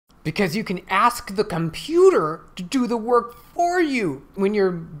because you can ask the computer to do the work for you. When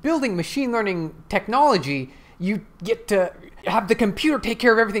you're building machine learning technology, you get to have the computer take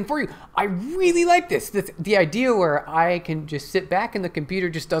care of everything for you. I really like this. The idea where I can just sit back and the computer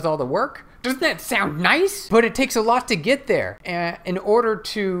just does all the work. Doesn't that sound nice? But it takes a lot to get there. And in order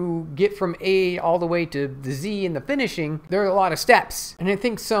to get from A all the way to the Z in the finishing, there are a lot of steps. And I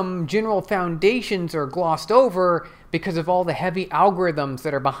think some general foundations are glossed over because of all the heavy algorithms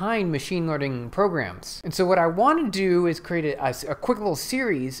that are behind machine learning programs. And so what I want to do is create a quick little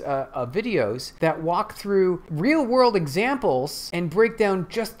series of videos that walk through real world examples and break down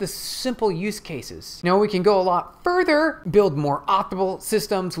just the simple use cases. Now we can go a lot further, build more optimal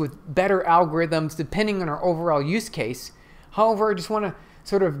systems with better algorithms depending on our overall use case. However, I just want to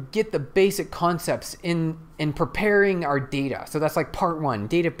sort of get the basic concepts in preparing our data. So that's like part one,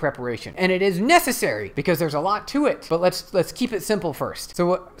 data preparation. And it is necessary because there's a lot to it, but let's keep it simple first.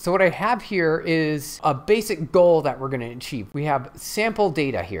 So what I have here is a basic goal that we're going to achieve. We have sample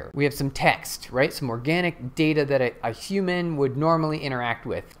data here. We have some text, right? Some organic data that a human would normally interact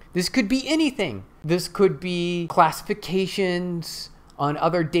with. This could be anything. This could be classifications on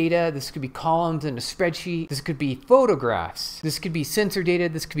other data. This could be columns in a spreadsheet. This could be photographs. This could be sensor data.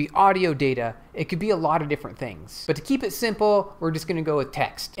 This could be audio data. It could be a lot of different things. But to keep it simple, we're just gonna go with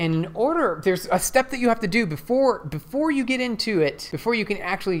text. And in order, there's a step that you have to do before you get into it, before you can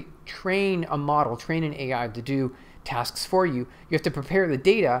actually train a model, train an AI to do tasks for you. You have to prepare the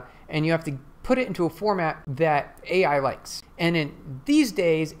data and you have to put it into a format that AI likes. And in these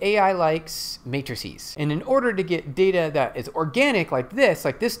days, AI likes matrices. And in order to get data that is organic like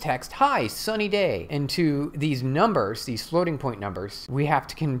this text, hi, sunny day, into these numbers, these floating point numbers, we have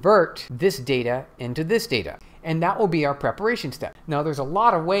to convert this data into this data. And that will be our preparation step. Now, there's a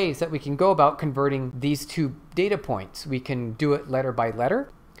lot of ways that we can go about converting these two data points. We can do it letter by letter.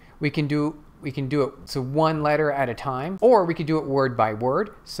 We can do it so one letter at a time, or we could do it word by word.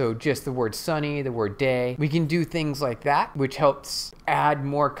 So just the word sunny, the word day. We can do things like that, which helps add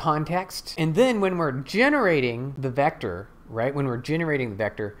more context. And then when we're generating the vector, right? When we're generating the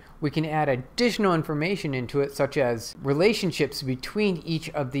vector, we can add additional information into it, such as relationships between each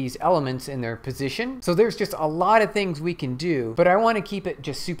of these elements in their position. So there's just a lot of things we can do, but I want to keep it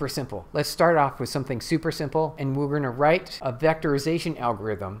just super simple. Let's start off with something super simple, and we're going to write a vectorization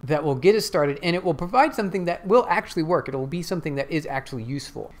algorithm that will get us started, and it will provide something that will actually work. It will be something that is actually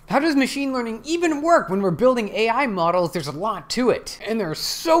useful. How does machine learning even work? When we're building AI models, there's a lot to it, and there are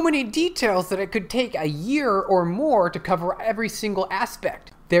so many details that it could take a year or more to cover every single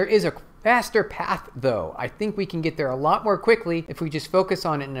aspect. There is a faster path though. I think we can get there a lot more quickly if we just focus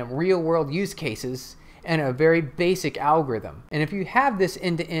on it in a real world use cases and a very basic algorithm. And if you have this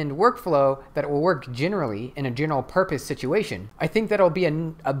end-to-end workflow that will work generally in a general purpose situation, I think that'll be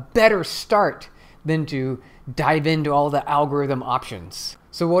a better start than to dive into all the algorithm options.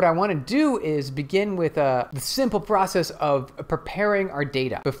 So what I want to do is begin with the simple process of preparing our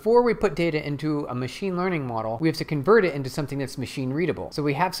data. Before we put data into a machine learning model, we have to convert it into something that's machine readable. So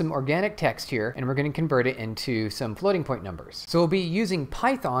we have some organic text here, and we're going to convert it into some floating point numbers. So we'll be using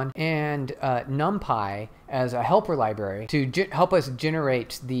Python and NumPy as a helper library to help us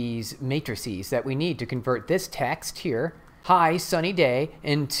generate these matrices that we need to convert this text here, hi, sunny day,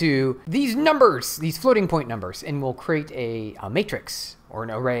 into these numbers, these floating point numbers, and we'll create a matrix or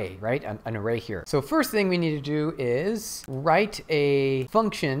an array, right? An array here. So first thing we need to do is write a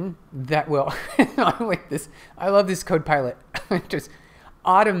function that will, I like this, I love this Copilot. It just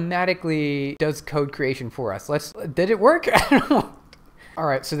automatically does code creation for us. Did it work? I don't know. All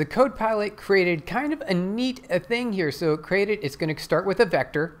right, so the Copilot created kind of a neat thing here. So it's going to start with a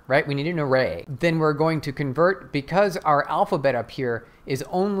vector, right? We need an array. Then we're going to convert, because our alphabet up here is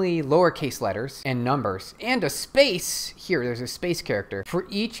only lowercase letters and numbers and a space here. There's a space character. For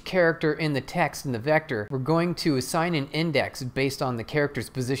each character in the text in the vector, we're going to assign an index based on the character's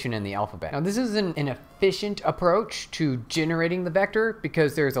position in the alphabet. Now, this is an efficient approach to generating the vector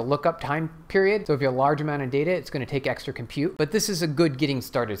because there's a lookup time period. So if you have a large amount of data, it's going to take extra compute, but this is a good getting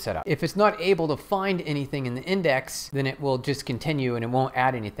started setup. If it's not able to find anything in the index, then it will just continue and it won't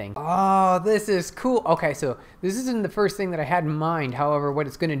add anything. Oh, this is cool. Okay, so this isn't the first thing that I had in mind. However, what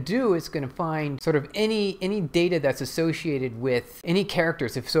it's going to do is going to find sort of any data that's associated with any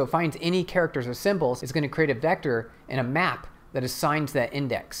characters. So it finds any characters or symbols, it's going to create a vector and a map that assigns that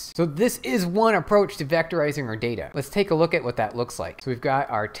index. So this is one approach to vectorizing our data. Let's take a look at what that looks like. So we've got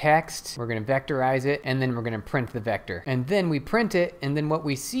our text, we're going to vectorize it, and then we're going to print the vector. And then we print it, and then what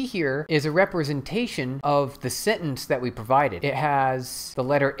we see here is a representation of the sentence that we provided. It has the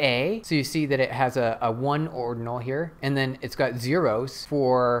letter A, so you see that it has a 1 ordinal here, and then it's got zeros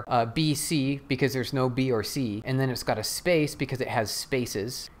for B, C, because there's no B or C, and then it's got a space because it has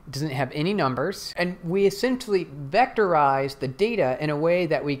spaces. It doesn't have any numbers, and we essentially vectorize the data in a way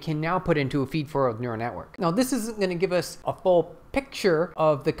that we can now put into a feed-forward neural network. Now, this isn't going to give us a full picture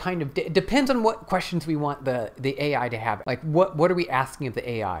of the kind of it depends on what questions we want the AI to have. Like what are we asking of the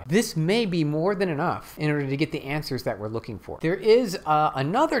AI? This may be more than enough in order to get the answers that we're looking for. There is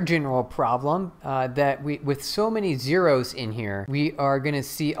another general problem that with so many zeros in here, we are going to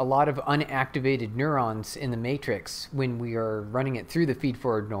see a lot of unactivated neurons in the matrix when we are running it through the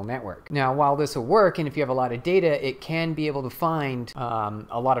feed-forward neural network. Now, while this will work, and if you have a lot of data, it can be able to find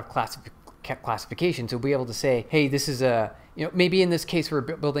a lot of classification. So we'll be able to say, hey, this is a, maybe in this case we're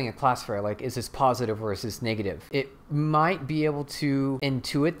building a classifier, like is this positive or is this negative? It might be able to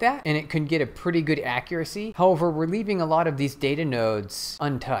intuit that, and it can get a pretty good accuracy. However, we're leaving a lot of these data nodes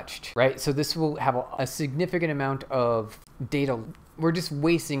untouched, right? So this will have a significant amount of data. We're just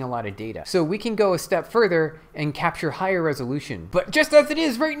wasting a lot of data. So we can go a step further and capture higher resolution. But just as it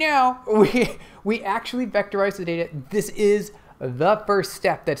is right now, we actually vectorize the data. This is the first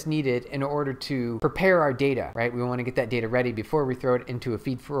step that's needed in order to prepare our data, right? We want to get that data ready before we throw it into a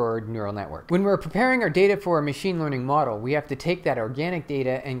feed-forward neural network. When we're preparing our data for a machine learning model, we have to take that organic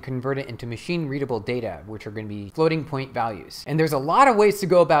data and convert it into machine-readable data, which are going to be floating point values. And there's a lot of ways to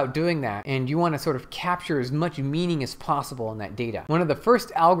go about doing that, and you want to sort of capture as much meaning as possible in that data. One of the first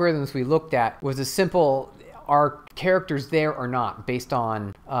algorithms we looked at was a simple, are characters there or not, based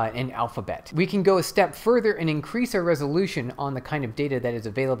on an alphabet. We can go a step further and increase our resolution on the kind of data that is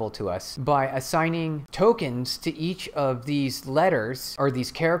available to us by assigning tokens to each of these letters or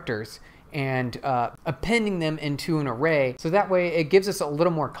these characters and appending them into an array. So that way it gives us a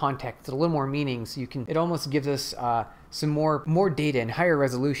little more context, a little more meaning. So it almost gives us some more data and higher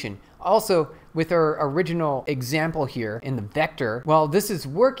resolution. Also, with our original example here in the vector, while this is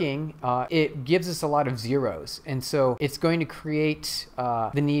working, it gives us a lot of zeros. And so it's going to create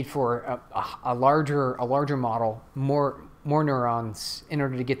the need for a larger model, more neurons in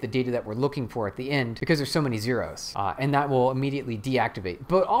order to get the data that we're looking for at the end, because there's so many zeros, and that will immediately deactivate.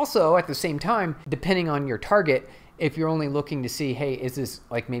 But also at the same time, depending on your target, if you're only looking to see, hey, is this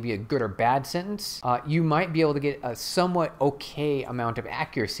like maybe a good or bad sentence, you might be able to get a somewhat okay amount of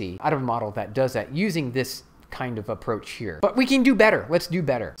accuracy out of a model that does that using this kind of approach here. But we can do better. Let's do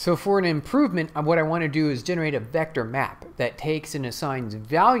better. So for an improvement, what I want to do is generate a vector map that takes and assigns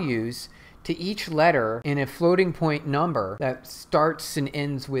values to each letter in a floating point number that starts and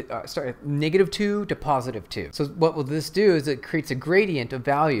ends with -2 to +2. So what will this do is it creates a gradient of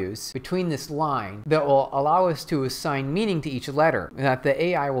values between this line that will allow us to assign meaning to each letter that the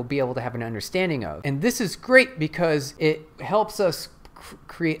AI will be able to have an understanding of. And this is great because it helps us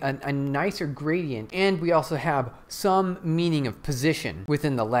create a nicer gradient, and we also have some meaning of position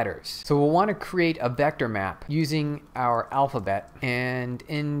within the letters. So we'll want to create a vector map using our alphabet and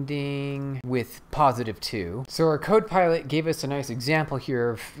ending with +2. So our code pilot gave us a nice example here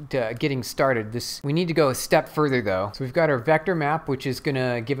of getting started. We need to go a step further though. So we've got our vector map, which is going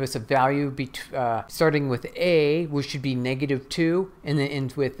to give us a value starting with A, which should be -2, and then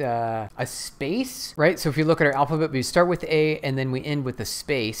ends with a space, right? So if you look at our alphabet, we start with A and then we end with a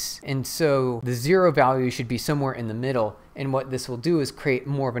space, and so the 0 value should be somewhere in the middle, and what this will do is create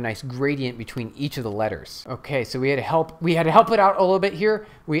more of a nice gradient between each of the letters. Okay, so we had to help it out a little bit here.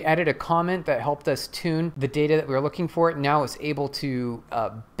 We added a comment that helped us tune the data that we were looking for. Now it's able to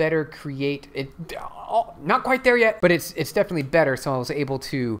better create it. Not quite there yet, but it's definitely better. So I was able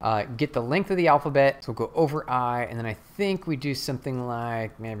to get the length of the alphabet. So we'll go over I, and then I think we do something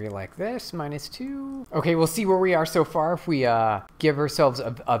like maybe like this, -2. Okay, we'll see where we are so far. If we give ourselves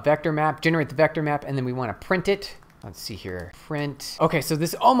a vector map, generate the vector map, and then we want to print it. Let's see here, print. Okay, so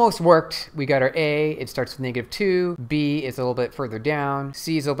this almost worked. We got our A, it starts with -2, B is a little bit further down,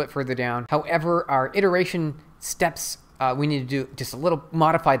 C is a little bit further down. However, our iteration steps, we need to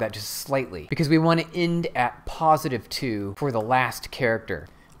modify that just slightly, because we want to end at +2 for the last character.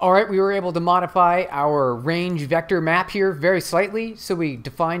 All right, we were able to modify our range vector map here very slightly. So we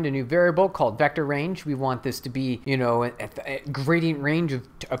defined a new variable called vector range. We want this to be, a gradient range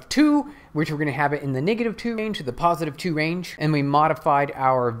of 2 which we're going to have it in the -2 range to the +2 range. And we modified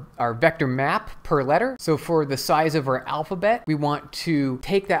our vector map per letter. So for the size of our alphabet, we want to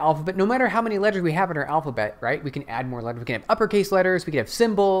take that alphabet, no matter how many letters we have in our alphabet, right? We can add more letters. We can have uppercase letters. We can have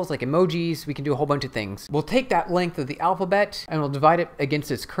symbols like emojis. We can do a whole bunch of things. We'll take that length of the alphabet and we'll divide it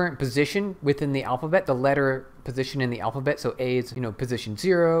against its current position within the alphabet, the letter position in the alphabet. So A is, position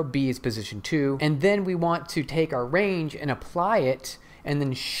 0, B is position 2. And then we want to take our range and apply it and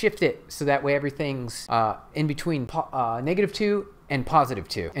then shift it so that way everything's in between -2 and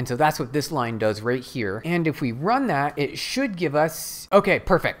 +2. And so that's what this line does right here. And if we run that, it should give us, okay,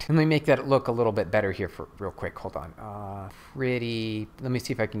 perfect. Let me make that look a little bit better here for real quick. Hold on. Let me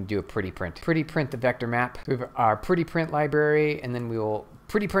see if I can do a pretty print. Pretty print the vector map. So we have our pretty print library, and then we will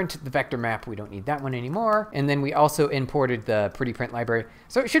pretty print the vector map. We don't need that one anymore. And then we also imported the pretty print library.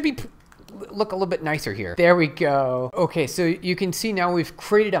 So it should be look a little bit nicer here. There we go. Okay, so you can see now we've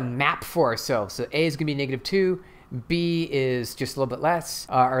created a map for ourselves. So A is gonna be -2. B is just a little bit less,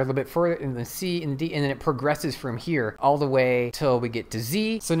 or a little bit further, and then C and D, and then it progresses from here all the way till we get to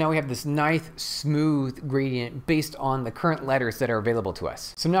Z. So now we have this nice smooth gradient based on the current letters that are available to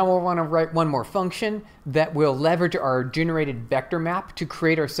us. So now we'll want to write one more function that will leverage our generated vector map to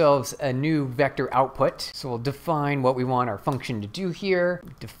create ourselves a new vector output. So we'll define what we want our function to do here,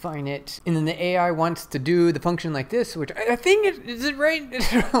 define it, and then the AI wants to do the function like this, which I think is it right?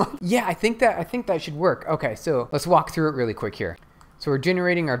 Yeah, I think that should work. Okay, so let's walk through it really quick here. So we're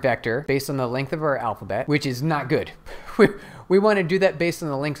generating our vector based on the length of our alphabet, which is not good. We want to do that based on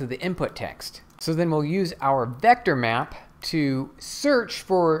the length of the input text. So then we'll use our vector map to search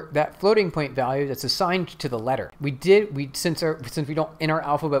for that floating point value that's assigned to the letter. Since we don't, in our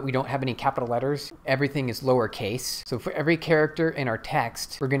alphabet, we don't have any capital letters, everything is lowercase. So for every character in our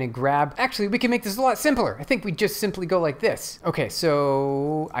text, we're gonna grab, actually we can make this a lot simpler. I think we just simply go like this. Okay,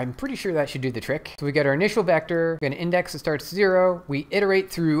 so I'm pretty sure that should do the trick. So we got our initial vector, we're gonna index that starts 0. We iterate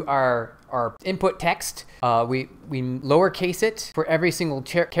through our input text. We lowercase it for every single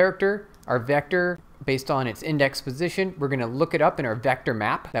character. Our vector, based on its index position, we're gonna look it up in our vector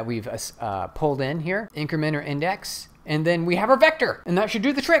map that we've pulled in here, increment or index, and then we have our vector, and that should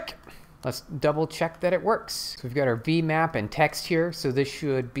do the trick. Let's double check that it works. So we've got our V map and text here, so this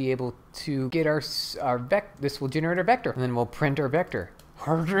should be able to get this will generate our vector, and then we'll print our vector.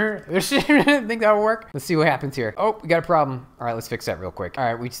 I think that'll work. Let's see what happens here. Oh, we got a problem. All right, let's fix that real quick. All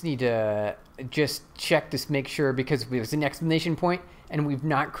right, we just need to just check to make sure, because there's an exclamation point and we've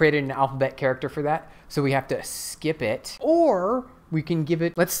not created an alphabet character for that. So we have to skip it, or we can give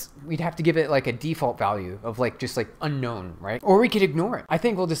it, we'd have to give it like a default value of just unknown, right? Or we could ignore it. I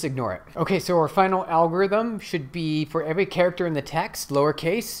think we'll just ignore it. Okay, so our final algorithm should be for every character in the text,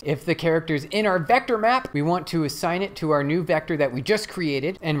 lowercase. If the character's in our vector map, we want to assign it to our new vector that we just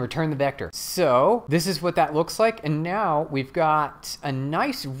created and return the vector. So this is what that looks like. And now we've got a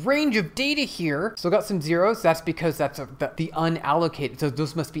nice range of data here. So we got some zeros. That's because that's the unallocated. So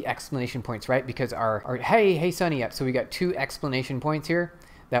those must be exclamation points, right? Because our hey Sonny up. So we got 2 exclamation points here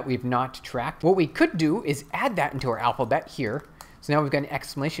that we've not tracked. What we could do is add that into our alphabet here. So now we've got an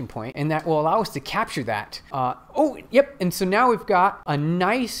exclamation point, and that will allow us to capture that. Oh, yep. And so now we've got a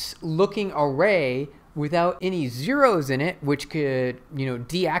nice looking array without any zeros in it, which could,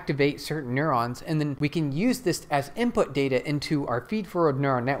 deactivate certain neurons. And then we can use this as input data into our feed-forward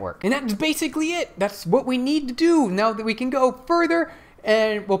neural network. And that's basically it. That's what we need to do. Now that we can go further,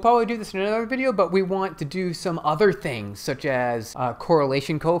 and we'll probably do this in another video, but we want to do some other things, such as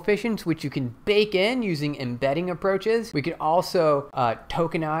correlation coefficients, which you can bake in using embedding approaches. We could also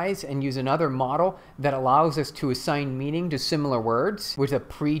tokenize and use another model that allows us to assign meaning to similar words with a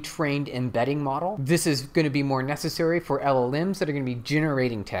pre-trained embedding model. This is going to be more necessary for LLMs that are going to be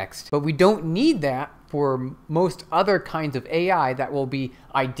generating text, but we don't need that for most other kinds of AI that will be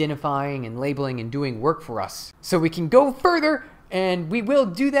identifying and labeling and doing work for us. So we can go further, and we will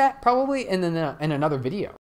do that probably in another video.